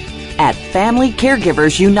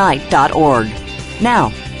docg@familycaregiversunite.org.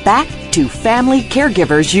 Now, back to Family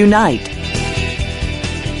Caregivers Unite.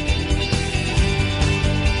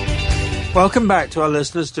 Welcome back to our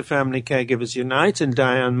listeners to Family Caregivers Unite and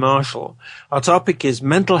Diane Marshall. Our topic is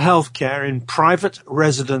mental health care in private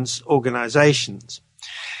residence organizations.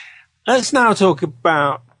 Let's now talk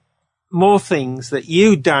about more things that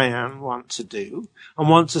you, Diane, want to do and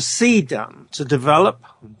want to see done to develop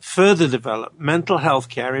and further develop mental health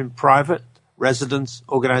care in private residence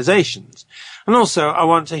organizations. And also, I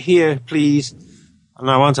want to hear, please, and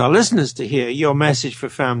I want our listeners to hear your message for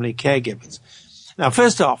family caregivers. Now,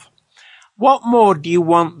 first off, what more do you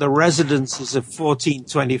want the residences of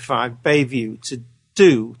 1425 Bayview to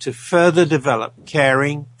do to further develop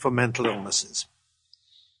caring for mental illnesses?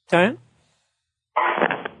 Diane?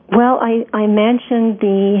 Well, I mentioned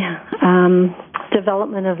the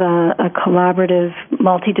development of a collaborative,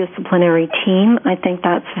 multidisciplinary team. I think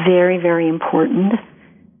that's very, very important.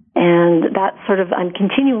 And that's I'm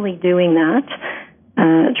continually doing that,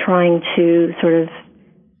 trying to sort of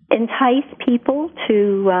entice people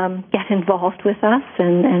to get involved with us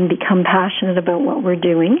and become passionate about what we're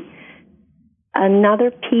doing.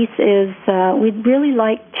 Another piece is we'd really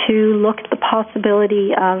like to look at the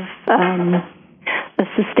possibility of a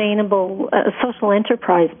sustainable social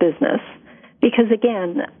enterprise business, because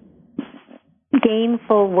again,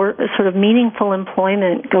 gainful work, sort of meaningful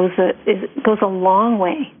employment goes a long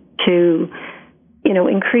way to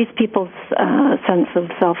increase people's sense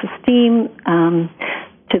of self-esteem,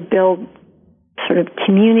 to build sort of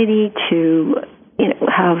community, to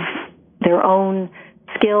have their own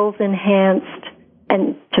skills enhanced,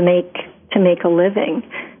 and to make a living.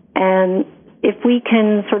 And if we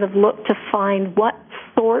can sort of look to find what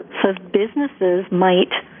sorts of businesses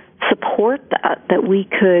might support that we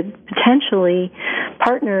could potentially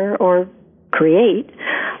partner or create,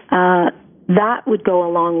 that would go a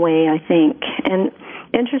long way, I think. And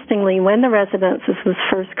interestingly, when the Residences was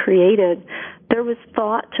first created, there was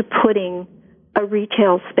thought to putting a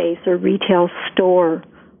retail space or retail store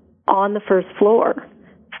on the first floor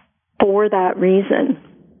for that reason.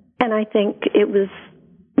 And I think it was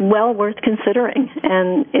well worth considering,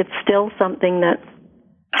 and it's still something that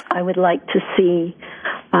I would like to see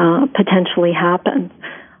potentially happen.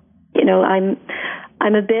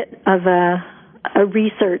 I'm a bit of a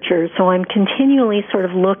researcher, so I'm continually sort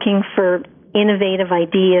of looking for innovative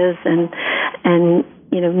ideas and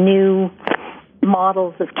new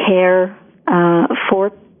models of care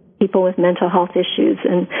for people with mental health issues.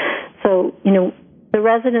 And so, the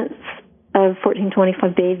residents of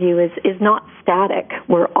 1425 Bayview is not static.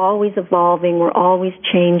 We're always evolving, we're always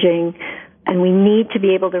changing, and we need to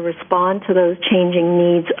be able to respond to those changing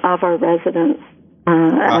needs of our residents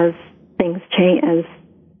as things change, as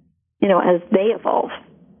they evolve.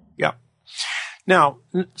 Yeah. Now,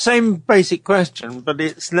 same basic question, but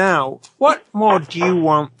it's now, what more do you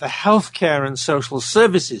want the healthcare and social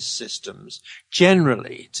services systems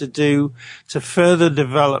generally to do to further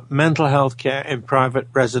develop mental health care in private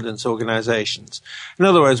residence organizations? In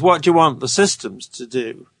other words, what do you want the systems to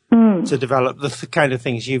do to develop the kind of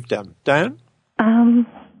things you've done? Diane?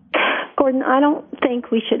 Gordon, I don't think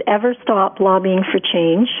we should ever stop lobbying for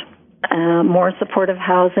change. More supportive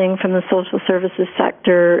housing from the social services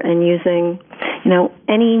sector, and using,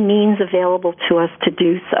 any means available to us to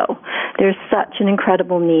do so. There's such an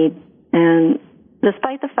incredible need, and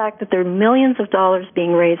despite the fact that there are millions of dollars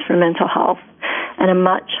being raised for mental health and a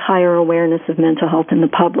much higher awareness of mental health in the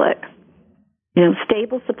public,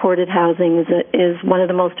 stable supported housing is one of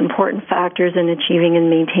the most important factors in achieving and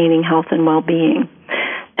maintaining health and well-being.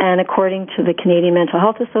 And according to the Canadian Mental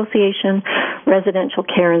Health Association, residential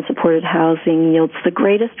care and supported housing yields the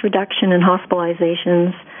greatest reduction in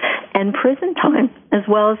hospitalizations and prison time, as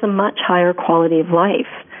well as a much higher quality of life.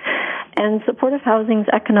 And supportive housing is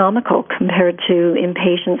economical compared to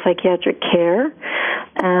inpatient psychiatric care.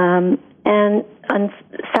 And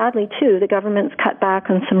sadly, too, the government's cut back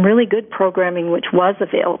on some really good programming which was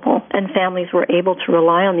available, and families were able to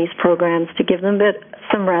rely on these programs to give them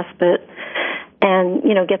some respite and,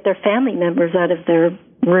 get their family members out of their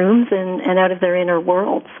rooms and out of their inner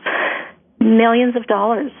worlds. Millions of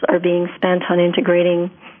dollars are being spent on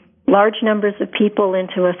integrating large numbers of people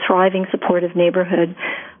into a thriving supportive neighborhood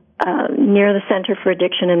near the Centre for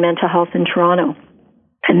Addiction and Mental Health in Toronto.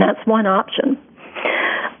 And that's one option.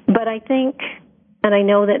 But I think, and I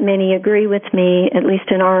know that many agree with me, at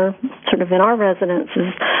least in our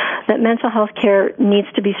residences, that mental health care needs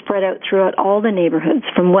to be spread out throughout all the neighborhoods,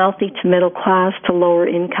 from wealthy to middle class to lower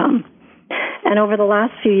income. And over the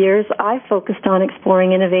last few years, I've focused on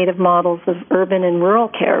exploring innovative models of urban and rural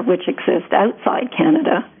care which exist outside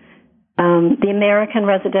Canada. The American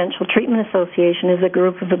Residential Treatment Association is a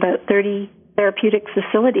group of about 30 therapeutic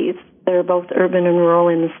facilities that are both urban and rural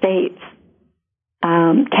in the States.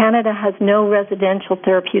 Canada has no residential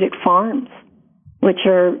therapeutic farms, which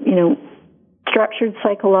are, structured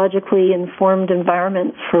psychologically informed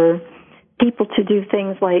environments for people to do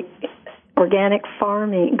things like organic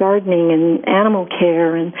farming, gardening, and animal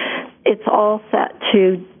care, and it's all set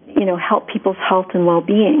to, help people's health and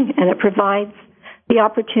well-being, and it provides the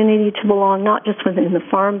opportunity to belong not just within the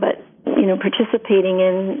farm, but, participating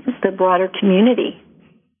in the broader community.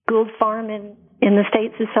 Gould Farm in the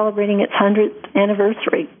States is celebrating its 100th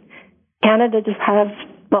anniversary. Canada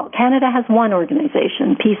has one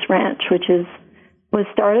organization, Peace Ranch, which was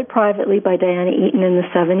started privately by Diana Eaton in the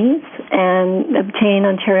 70s and obtained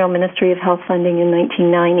Ontario Ministry of Health funding in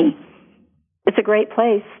 1990. It's a great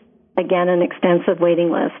place, again, an extensive waiting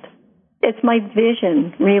list. It's my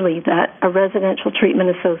vision, really, that a residential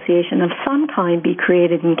treatment association of some kind be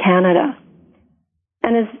created in Canada.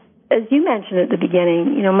 And as you mentioned at the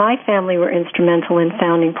beginning, my family were instrumental in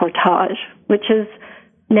founding Portage, which has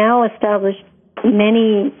now established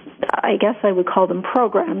many, I guess I would call them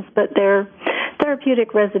programs, but they're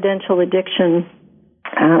therapeutic residential addiction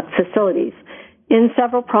facilities in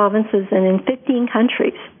several provinces and in 15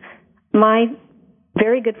 countries. My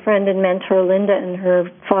very good friend and mentor, Linda, and her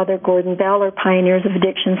father, Gordon Bell, are pioneers of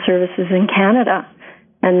addiction services in Canada,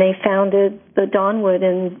 and they founded the Donwood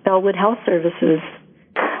and Bellwood Health Services.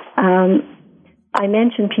 I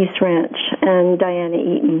mentioned Peace Ranch and Diana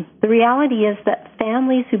Eaton. The reality is that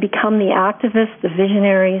families who become the activists, the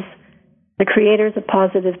visionaries, the creators of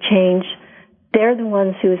positive change, they're the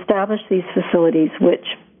ones who establish these facilities which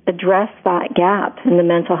address that gap in the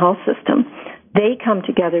mental health system. They come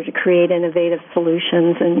together to create innovative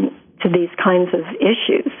solutions to these kinds of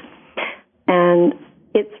issues. And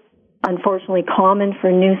it's unfortunately common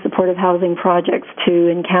for new supportive housing projects to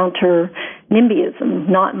encounter NIMBYism,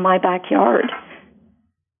 not in my backyard.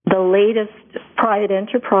 The latest private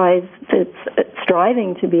enterprise that's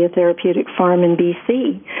striving to be a therapeutic farm in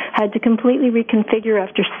BC had to completely reconfigure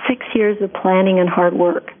after 6 years of planning and hard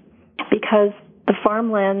work because the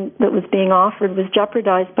farmland that was being offered was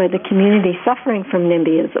jeopardized by the community suffering from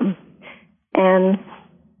NIMBYism. And,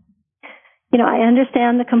 I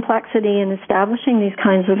understand the complexity in establishing these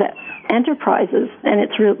kinds of enterprises, and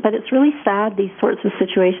but it's really sad these sorts of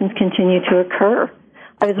situations continue to occur.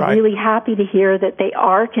 I was really happy to hear that they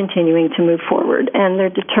are continuing to move forward, and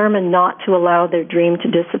they're determined not to allow their dream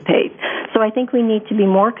to dissipate. So I think we need to be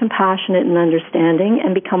more compassionate and understanding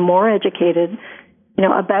and become more educated,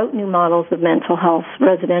 about new models of mental health,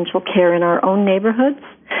 residential care in our own neighborhoods,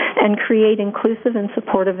 and create inclusive and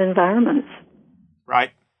supportive environments.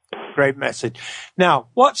 Right. Great message. Now,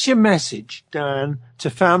 what's your message, Dan, to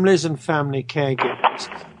families and family caregivers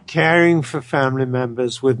caring for family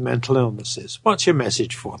members with mental illnesses? What's your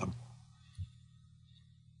message for them?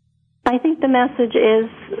 I think the message is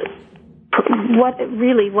what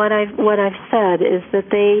I've said is that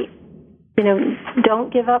they,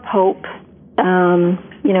 don't give up hope.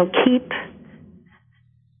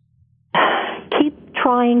 Keep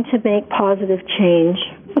trying to make positive change.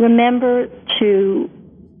 Remember to,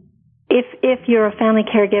 if you're a family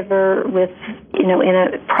caregiver with, in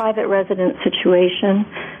a private residence situation,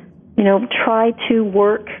 try to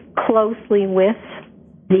work closely with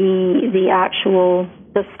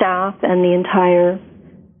the staff and the entire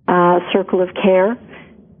circle of care.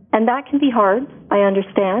 And that can be hard, I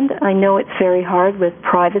understand. I know it's very hard with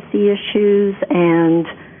privacy issues and,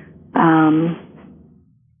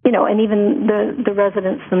 and even the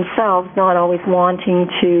residents themselves not always wanting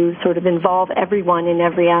to sort of involve everyone in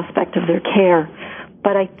every aspect of their care.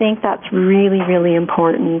 But I think that's really, really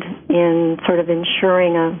important in sort of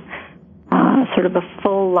ensuring a sort of a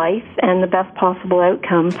full life and the best possible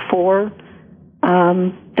outcome for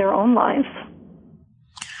their own lives.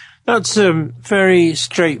 That's a very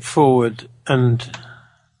straightforward and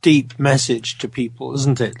deep message to people,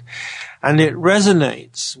 isn't it? And it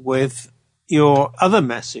resonates with your other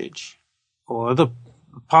message, or other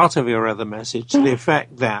part of your other message, to the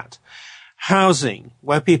effect that housing,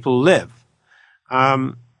 where people live,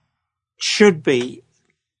 should be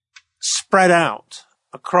spread out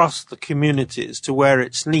across the communities to where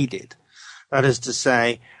it's needed. That is to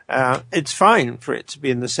say, it's fine for it to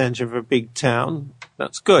be in the center of a big town.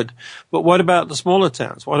 That's good. But what about the smaller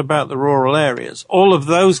towns? What about the rural areas? All of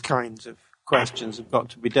those kinds of questions have got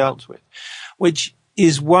to be dealt with, which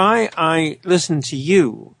is why I listen to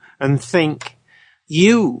you and think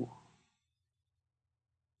you,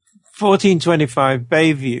 1425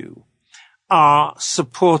 Bayview, are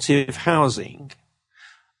supportive housing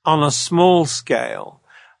on a small scale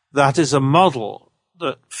that is a model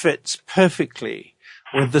that fits perfectly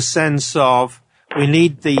with the sense of we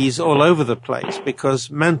need these all over the place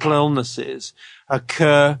because mental illnesses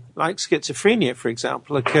occur, like schizophrenia, for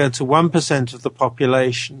example, occur to 1% of the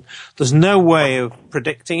population. There's no way of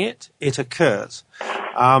predicting it. It occurs.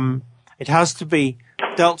 It has to be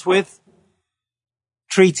dealt with,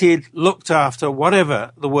 treated, looked after,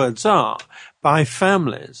 whatever the words are, by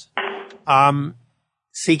families,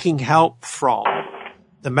 seeking help from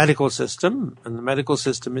the medical system, and the medical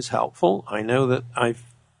system is helpful. I know that I've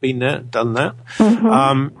been there, done that.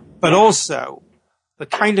 Mm-hmm. But also the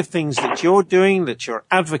kind of things that you're doing, that you're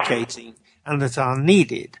advocating, and that are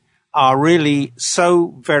needed are really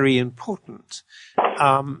so very important.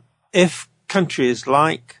 If countries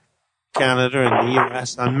like Canada and the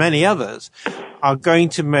US and many others are going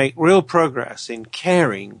to make real progress in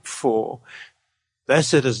caring for their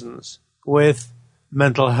citizens with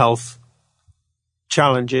mental health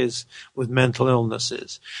challenges, with mental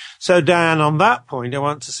illnesses. So, Diane, on that point, I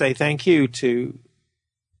want to say thank you to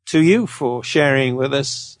you for sharing with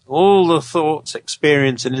us all the thoughts,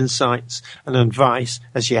 experience, and insights and advice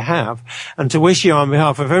as you have, and to wish you, on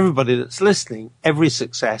behalf of everybody that's listening, every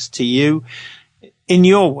success to you in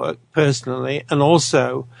your work personally, and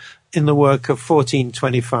also in the work of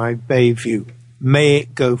 1425 Bayview. May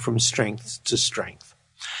it go from strength to strength.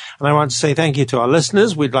 And I want to say thank you to our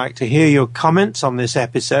listeners. We'd like to hear your comments on this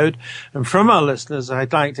episode. And from our listeners,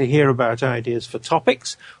 I'd like to hear about ideas for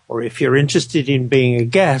topics, or if you're interested in being a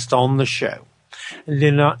guest on the show. And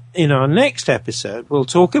in our next episode, we'll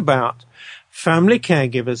talk about family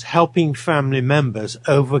caregivers helping family members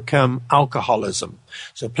overcome alcoholism.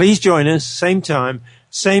 So please join us, same time,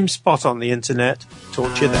 same spot on the internet.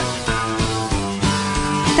 Talk to you then.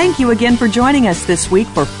 Thank you again for joining us this week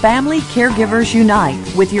for Family Caregivers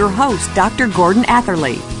Unite with your host, Dr. Gordon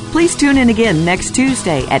Atherley. Please tune in again next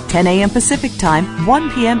Tuesday at 10 a.m. Pacific Time, 1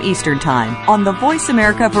 p.m. Eastern Time on the Voice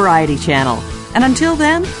America Variety Channel. And until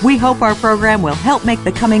then, we hope our program will help make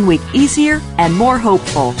the coming week easier and more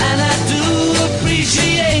hopeful. And I do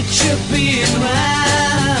appreciate you being mine.